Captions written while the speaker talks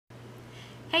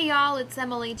Hey y'all, it's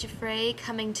eygiuffre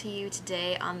coming to you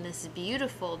today on this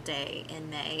beautiful day in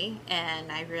May, and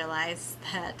I realized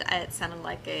that it sounded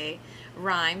like a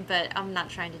rhyme, but I'm not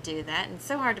trying to do that, and it's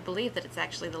so hard to believe that it's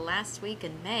actually the last week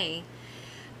in May.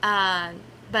 Uh,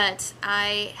 but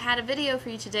I had a video for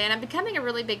you today, and I'm becoming a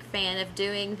really big fan of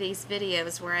doing these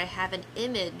videos where I have an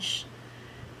image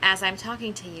as I'm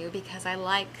talking to you because I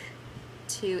like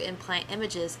to implant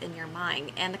images in your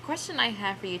mind. And the question I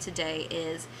have for you today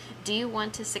is, do you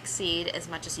want to succeed as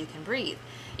much as you can breathe?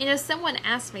 You know, someone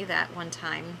asked me that one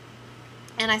time,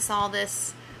 and I saw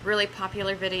this really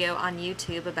popular video on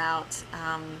YouTube about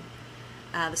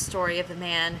the story of the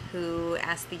man who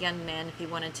asked the young man if he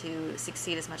wanted to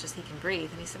succeed as much as he can breathe.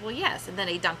 And he said, well, yes. And then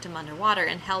he dunked him underwater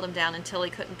and held him down until he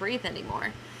couldn't breathe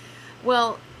anymore.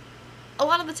 Well, a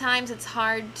lot of the times it's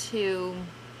hard to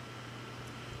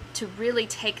really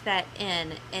take that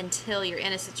in until you're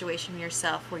in a situation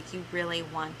yourself where you really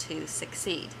want to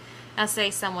succeed. Now, say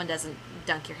someone doesn't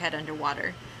dunk your head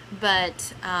underwater,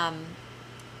 but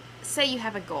say you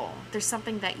have a goal. There's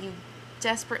something that you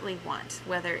desperately want,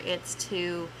 whether it's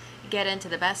to get into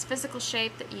the best physical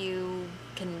shape that you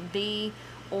can be,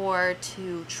 or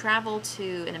to travel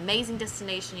to an amazing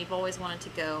destination you've always wanted to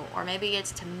go, or maybe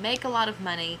it's to make a lot of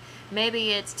money,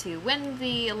 maybe it's to win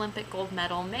the Olympic gold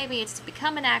medal, maybe it's to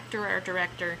become an actor or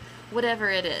director, whatever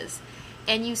it is.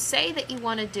 And you say that you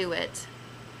want to do it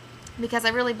because I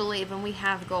really believe when we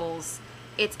have goals,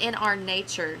 it's in our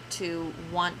nature to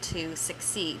want to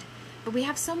succeed. But we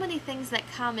have so many things that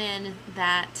come in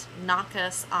that knock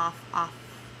us off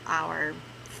our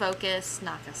focus,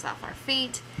 knock us off our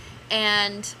feet,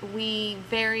 and we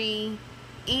very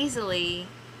easily,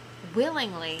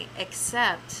 willingly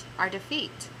accept our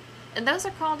defeat. And those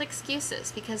are called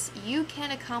excuses, because you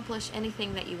can accomplish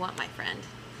anything that you want, my friend.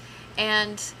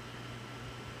 And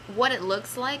what it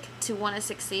looks like to want to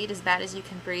succeed as bad as you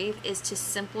can breathe is to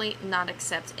simply not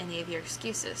accept any of your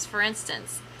excuses. For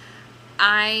instance,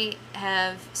 I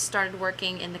have started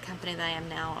working in the company that I am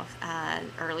now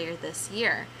earlier this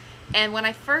year. And when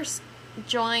I first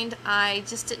joined, I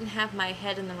just didn't have my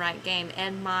head in the right game,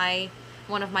 and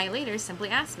one of my leaders simply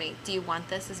asked me, do you want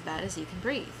this as bad as you can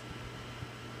breathe?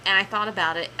 And I thought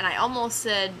about it, and I almost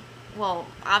said, well,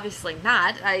 obviously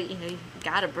not. You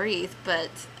gotta breathe, but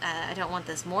I don't want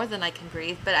this more than I can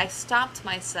breathe. But I stopped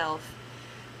myself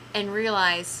and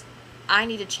realized I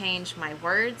need to change my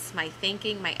words, my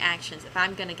thinking, my actions if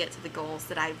I'm going to get to the goals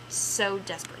that I've so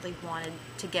desperately wanted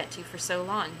to get to for so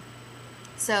long.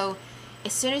 So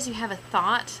as soon as you have a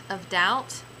thought of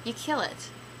doubt, you kill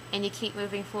it and you keep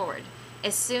moving forward.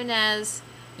 As soon as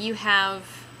you have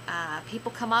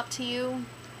people come up to you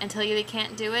and tell you they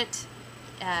can't do it,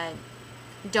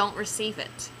 don't receive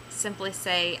it. Simply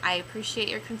say, I appreciate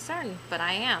your concern, but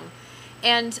I am.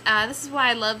 And this is why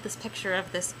I love this picture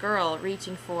of this girl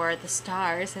reaching for the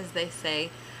stars, as they say.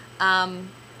 But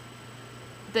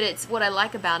it's what I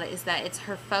like about it is that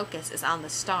her focus is on the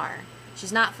star.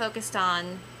 She's not focused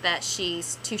on that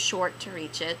she's too short to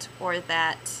reach it, or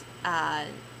that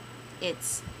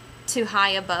it's too high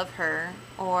above her,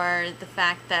 or the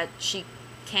fact that she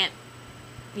can't,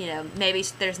 maybe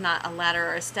there's not a ladder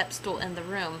or a step stool in the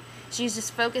room. She's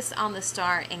just focused on the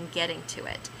star and getting to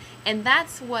it. And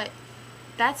that's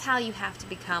how you have to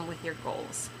become with your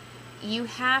goals. You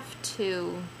have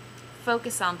to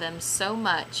focus on them so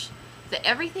much that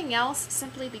everything else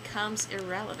simply becomes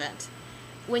irrelevant.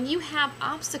 When you have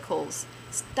obstacles,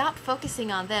 stop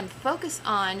focusing on them. Focus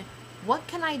on, what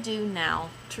can I do now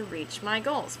to reach my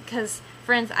goals? Because,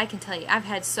 friends, I can tell you, I've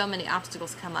had so many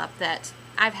obstacles come up that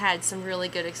I've had some really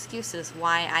good excuses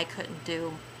why I couldn't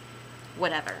do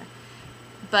whatever.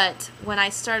 But when I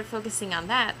started focusing on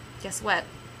that, guess what?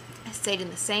 I stayed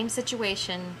in the same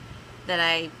situation that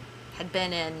I had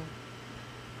been in,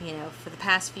 for the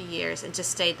past few years, and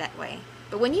just stayed that way.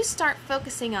 But when you start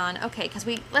focusing on, okay, because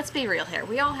let's be real here,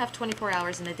 we all have 24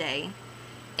 hours in a day,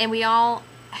 and we all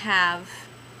have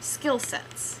skill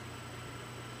sets.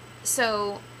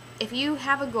 So if you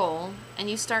have a goal and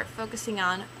you start focusing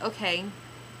on, okay,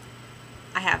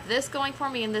 I have this going for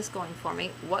me and this going for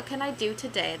me, what can I do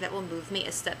today that will move me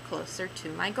a step closer to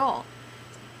my goal?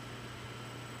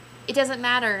 It doesn't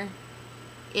matter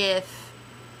if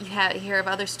you hear of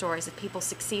other stories of people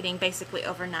succeeding basically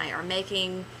overnight, or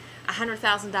making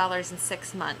 $100,000 in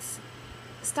 6 months.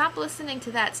 Stop listening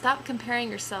to that. Stop comparing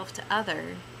yourself to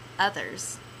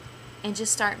others, and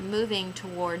just start moving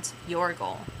towards your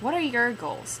goal. What are your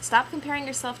goals? Stop comparing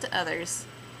yourself to others.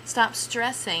 Stop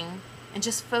stressing, and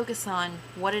just focus on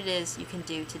what it is you can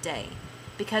do today.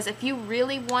 Because if you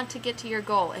really want to get to your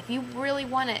goal, if you really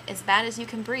want it as bad as you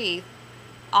can breathe,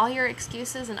 all your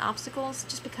excuses and obstacles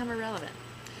just become irrelevant.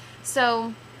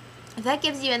 So that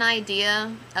gives you an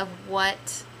idea of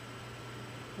what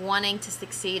wanting to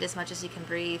succeed as much as you can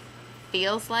breathe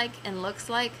feels like and looks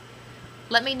like.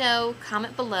 Let me know,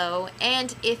 comment below,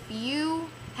 and if you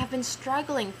have been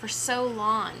struggling for so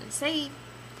long, say,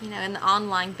 in the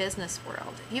online business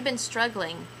world, you've been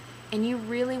struggling and you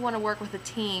really want to work with a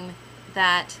team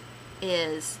that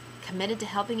is committed to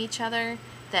helping each other,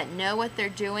 that know what they're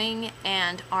doing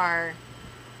and are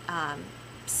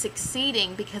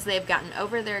succeeding because they've gotten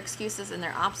over their excuses and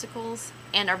their obstacles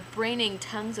and are bringing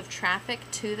tons of traffic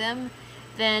to them,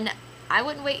 then I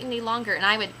wouldn't wait any longer, and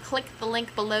I would click the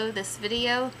link below this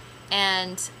video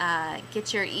and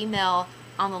get your email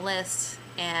on the list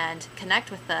and connect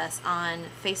with us on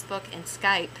Facebook and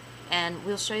Skype, and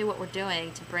we'll show you what we're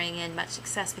doing to bring in much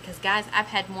success. Because guys, I've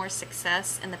had more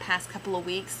success in the past couple of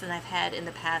weeks than I've had in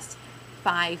the past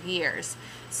 5 years.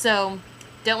 So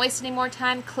don't waste any more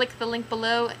time. Click the link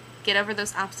below. Get over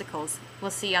those obstacles.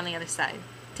 We'll see you on the other side.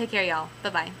 Take care, y'all.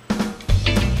 Bye-bye.